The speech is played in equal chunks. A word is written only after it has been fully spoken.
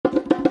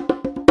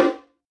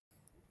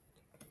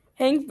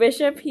Hank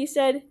Bishop, he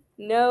said.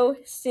 No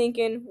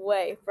stinking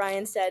way,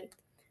 Brian said.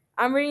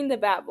 I'm reading The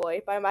Bat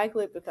Boy by Mike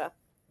Lupica.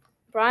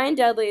 Brian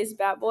Dudley is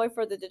Bat Boy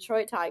for the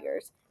Detroit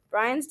Tigers.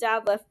 Brian's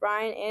dad left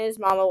Brian and his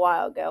mom a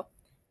while ago.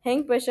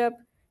 Hank Bishop,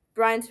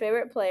 Brian's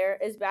favorite player,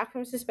 is back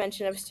from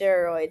suspension of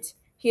steroids.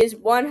 He is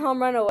one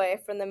home run away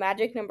from the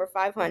magic number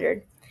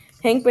 500.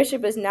 Hank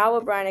Bishop is not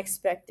what Brian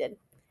expected.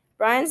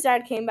 Brian's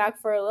dad came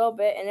back for a little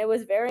bit, and it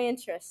was very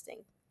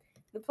interesting.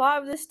 The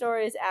plot of this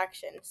story is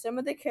action. Some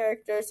of the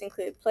characters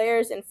include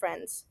players and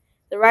friends.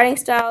 The writing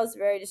style is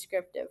very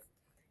descriptive.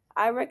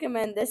 I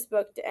recommend this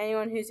book to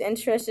anyone who's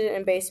interested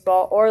in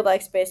baseball or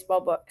likes baseball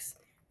books.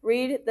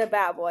 Read The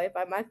Bat Boy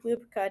by Mike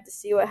Lupica to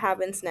see what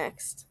happens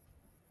next.